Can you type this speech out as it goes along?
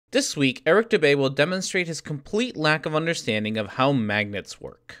This week, Eric Dubé will demonstrate his complete lack of understanding of how magnets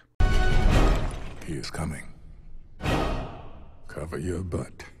work. He is coming. Cover your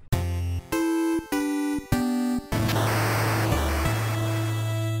butt.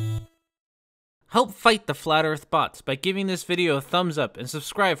 Help fight the Flat Earth bots by giving this video a thumbs up and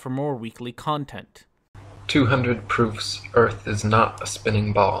subscribe for more weekly content. 200 Proofs Earth is Not a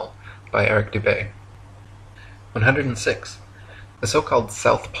Spinning Ball by Eric Dubé. 106. The so-called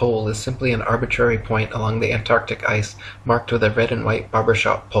South Pole is simply an arbitrary point along the Antarctic ice marked with a red and white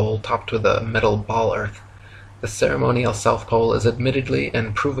barbershop pole topped with a metal ball earth. The ceremonial South Pole is admittedly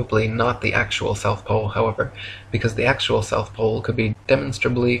and provably not the actual South Pole, however, because the actual South Pole could be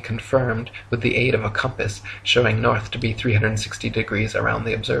demonstrably confirmed with the aid of a compass showing north to be 360 degrees around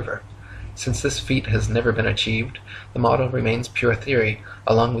the observer. Since this feat has never been achieved, the model remains pure theory,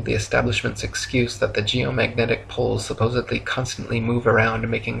 along with the establishment's excuse that the geomagnetic poles supposedly constantly move around,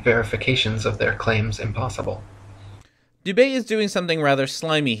 making verifications of their claims impossible. Dubé is doing something rather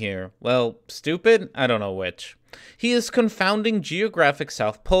slimy here. Well, stupid? I don't know which. He is confounding geographic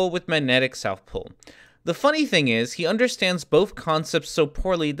South Pole with magnetic South Pole. The funny thing is, he understands both concepts so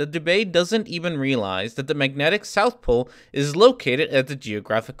poorly that Dubé doesn't even realize that the magnetic South Pole is located at the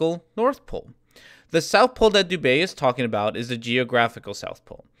geographical North Pole. The South Pole that Dubé is talking about is the geographical South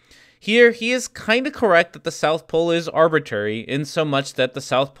Pole. Here, he is kinda correct that the South Pole is arbitrary, in so much that the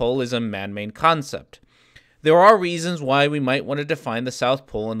South Pole is a man-made concept. There are reasons why we might want to define the South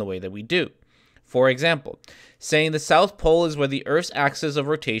Pole in the way that we do. For example, saying the South Pole is where the Earth's axis of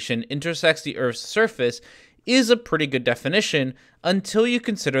rotation intersects the Earth's surface is a pretty good definition until you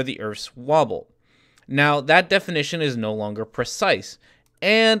consider the Earth's wobble. Now, that definition is no longer precise,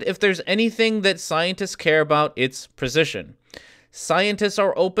 and if there's anything that scientists care about, it's precision. Scientists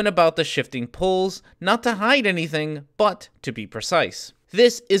are open about the shifting poles, not to hide anything, but to be precise.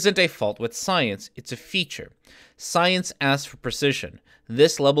 This isn't a fault with science, it's a feature. Science asks for precision.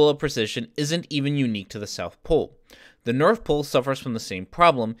 This level of precision isn't even unique to the South Pole. The North Pole suffers from the same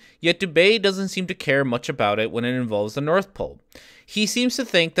problem, yet Dubé doesn't seem to care much about it when it involves the North Pole. He seems to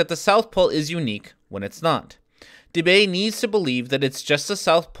think that the South Pole is unique when it's not. Dubé needs to believe that it's just the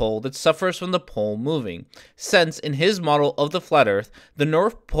South Pole that suffers from the pole moving, since in his model of the flat Earth, the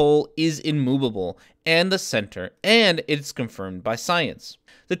North Pole is immovable and the center, and it's confirmed by science.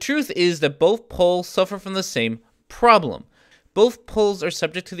 The truth is that both poles suffer from the same problem. Both poles are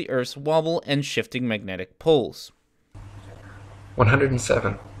subject to the Earth's wobble and shifting magnetic poles.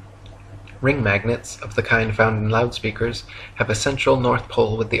 107. Ring magnets, of the kind found in loudspeakers, have a central North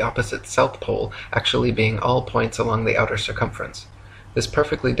Pole with the opposite South Pole actually being all points along the outer circumference. This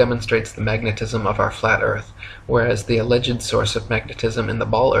perfectly demonstrates the magnetism of our flat Earth, whereas the alleged source of magnetism in the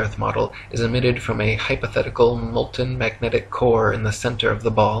ball Earth model is emitted from a hypothetical molten magnetic core in the center of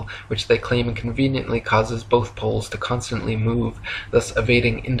the ball, which they claim conveniently causes both poles to constantly move, thus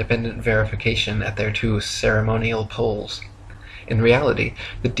evading independent verification at their two ceremonial poles. In reality,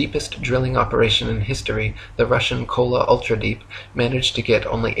 the deepest drilling operation in history, the Russian Kola Ultradeep, managed to get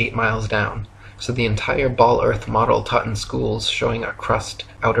only 8 miles down. So the entire ball Earth model taught in schools showing a crust,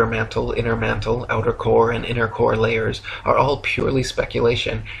 outer mantle, outer core, and inner core layers are all purely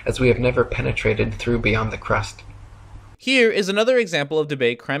speculation, as we have never penetrated through beyond the crust. Here is another example of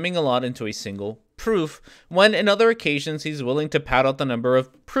Dubé cramming a lot into a single proof, when in other occasions he's willing to pad out the number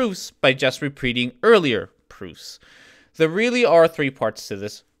of proofs by just repeating earlier proofs. There really are 3 parts to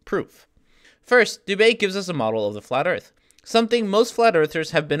this proof. First, Dubé gives us a model of the flat Earth, something most flat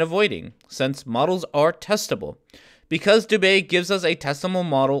earthers have been avoiding, since models are testable. Because Dubé gives us a testable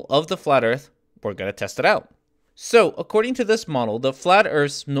model of the flat Earth, we're going to test it out. So, according to this model, the flat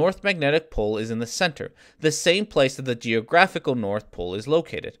Earth's north magnetic pole is in the center, the same place that the geographical North Pole is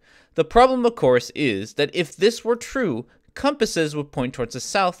located. The problem, of course, is that if this were true, compasses would point towards the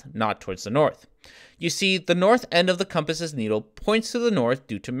south, not towards the north. You see, the north end of the compass's needle points to the north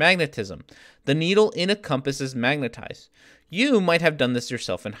due to magnetism. The needle in a compass is magnetized. You might have done this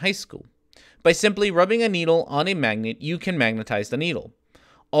yourself in high school. By simply rubbing a needle on a magnet, you can magnetize the needle.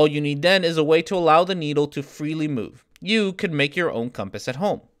 All you need then is a way to allow the needle to freely move. You could make your own compass at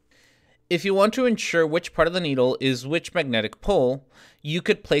home. If you want to ensure which part of the needle is which magnetic pole, you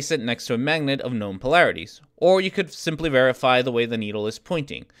could place it next to a magnet of known polarities, or you could simply verify the way the needle is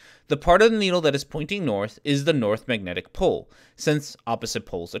pointing. The part of the needle that is pointing north is the north magnetic pole, since opposite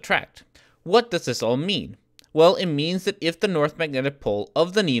poles attract. What does this all mean? Well, it means that if the north magnetic pole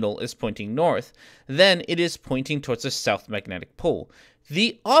of the needle is pointing north, then it is pointing towards the south magnetic pole,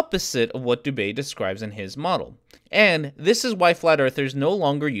 the opposite of what Dubé describes in his model. And this is why flat earthers no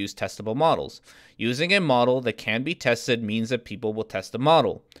longer use testable models. Using a model that can be tested means that people will test the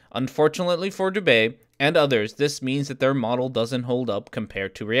model. Unfortunately for Dubé and others, this means that their model doesn't hold up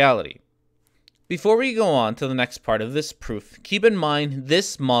compared to reality. Before we go on to the next part of this proof, keep in mind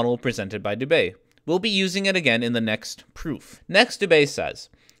this model presented by Dubé. We'll be using it again in the next proof. Next, Dubé says,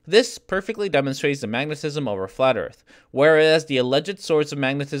 this perfectly demonstrates the magnetism of our flat Earth, whereas the alleged source of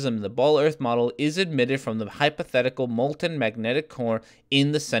magnetism in the ball Earth model is emitted from the hypothetical molten magnetic core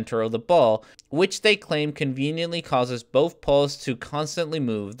in the center of the ball, which they claim conveniently causes both poles to constantly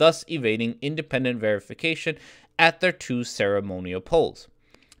move, thus evading independent verification at their two ceremonial poles.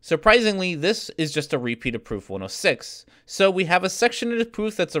 Surprisingly, this is just a repeat of proof 106, so we have a section of the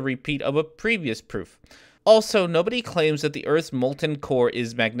proof that's a repeat of a previous proof. Also, nobody claims that the Earth's molten core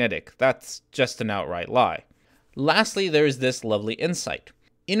is magnetic. That's just an outright lie. Lastly, there is this lovely insight.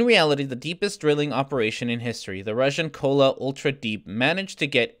 In reality, the deepest drilling operation in history, the Russian Kola Ultra Deep, managed to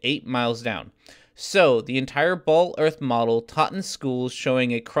get 8 miles down. So, the entire ball Earth model taught in schools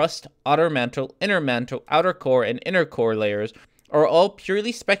showing a crust, outer mantle, outer core, and inner core layers are all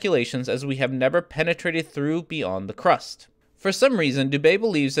purely speculations, as we have never penetrated through beyond the crust. For some reason, Dubé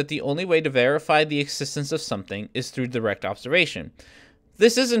believes that the only way to verify the existence of something is through direct observation.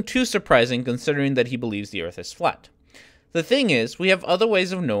 This isn't too surprising considering that he believes the Earth is flat. The thing is, we have other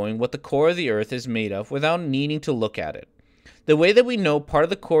ways of knowing what the core of the Earth is made of without needing to look at it. The way that we know part of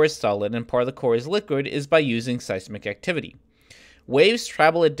the core is solid and part of the core is liquid is by using seismic activity. Waves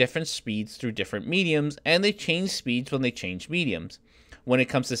travel at different speeds through different mediums, and they change speeds when they change mediums. When it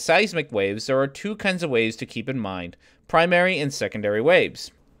comes to seismic waves, there are two kinds of waves to keep in mind: primary and secondary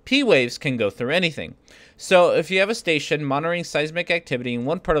waves. P waves can go through anything. So if you have a station monitoring seismic activity in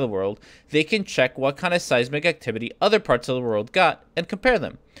one part of the world, they can check what kind of seismic activity other parts of the world got and compare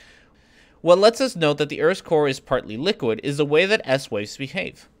them. What lets us know that the Earth's core is partly liquid is the way that S waves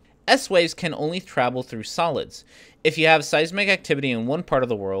behave. S waves can only travel through solids. If you have seismic activity in one part of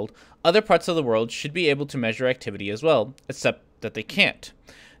the world, other parts of the world should be able to measure activity as well, except that they can't.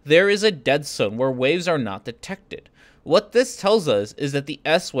 There is a dead zone where waves are not detected. What this tells us is that the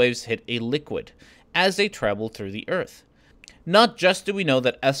S waves hit a liquid as they travel through the Earth. Not just do we know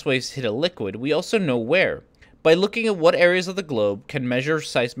that S waves hit a liquid, we also know where. By looking at what areas of the globe can measure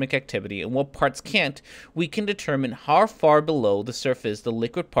seismic activity and what parts can't, we can determine how far below the surface the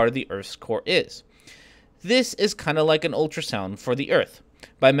liquid part of the Earth's core is. This is kind of like an ultrasound for the Earth.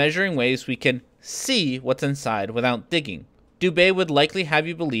 By measuring waves, we can see what's inside without digging. Dubé would likely have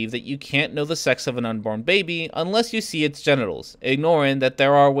you believe that you can't know the sex of an unborn baby unless you see its genitals, ignoring that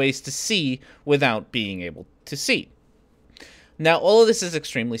there are ways to see without being able to see. Now, all of this is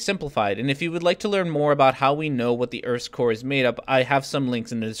extremely simplified, and if you would like to learn more about how we know what the Earth's core is made of, I have some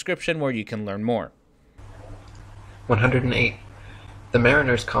links in the description where you can learn more. 108. The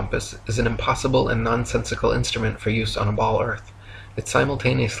mariner's compass is an impossible and nonsensical instrument for use on a ball Earth. It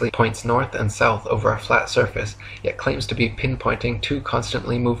simultaneously points north and south over a flat surface, yet claims to be pinpointing two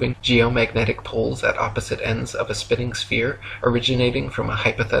constantly moving geomagnetic poles at opposite ends of a spinning sphere originating from a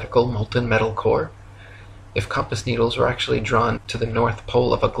hypothetical molten metal core. If compass needles were actually drawn to the north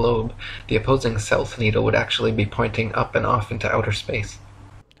pole of a globe, the opposing south needle would actually be pointing up and off into outer space.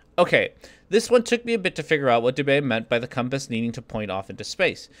 Okay, this one took me a bit to figure out what Dubé meant by the compass needing to point off into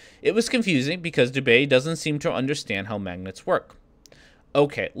space. It was confusing because Dubé doesn't seem to understand how magnets work.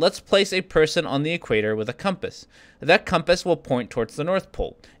 Okay, let's place a person on the equator with a compass. That compass will point towards the North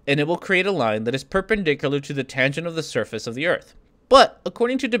Pole, and it will create a line that is perpendicular to the tangent of the surface of the Earth. But,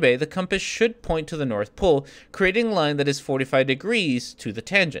 according to Dubé, the compass should point to the North Pole, creating a line that is 45 degrees to the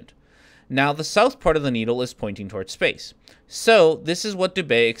tangent. Now, the south part of the needle is pointing towards space. So, this is what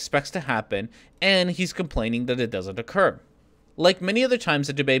Dubé expects to happen, and he's complaining that it doesn't occur. Like many other times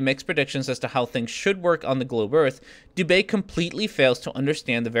that Dubé makes predictions as to how things should work on the globe Earth, Dubé completely fails to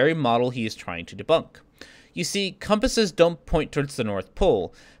understand the very model he is trying to debunk. You see, compasses don't point towards the North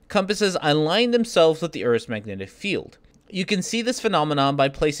Pole. Compasses align themselves with the Earth's magnetic field. You can see this phenomenon by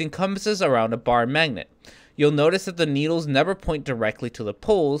placing compasses around a bar magnet. You'll notice that the needles never point directly to the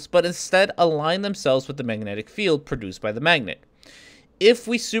poles, but instead align themselves with the magnetic field produced by the magnet. If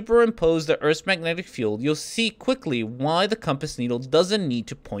we superimpose the Earth's magnetic field, you'll see quickly why the compass needle doesn't need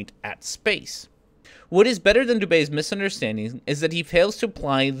to point at space. What is better than Dubé's misunderstanding is that he fails to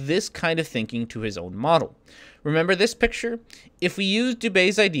apply this kind of thinking to his own model. Remember this picture? If we use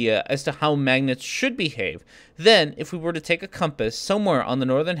Dubé's idea as to how magnets should behave, then if we were to take a compass somewhere on the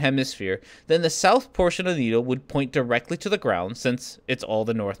northern hemisphere, then the south portion of the needle would point directly to the ground since it's all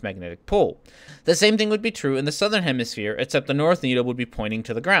the north magnetic pole. The same thing would be true in the southern hemisphere, except the north needle would be pointing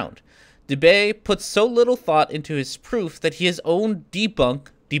to the ground. Dubé puts so little thought into his proof that his own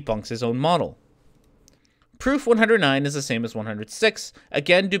debunks his own model. Proof 109 is the same as 106.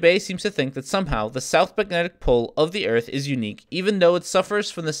 Again, Dubé seems to think that somehow the south magnetic pole of the Earth is unique, even though it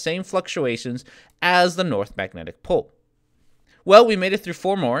suffers from the same fluctuations as the north magnetic pole. Well, we made it through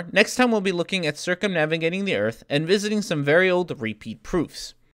 4 more. Next time we'll be looking at circumnavigating the Earth and visiting some very old repeat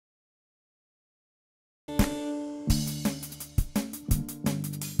proofs.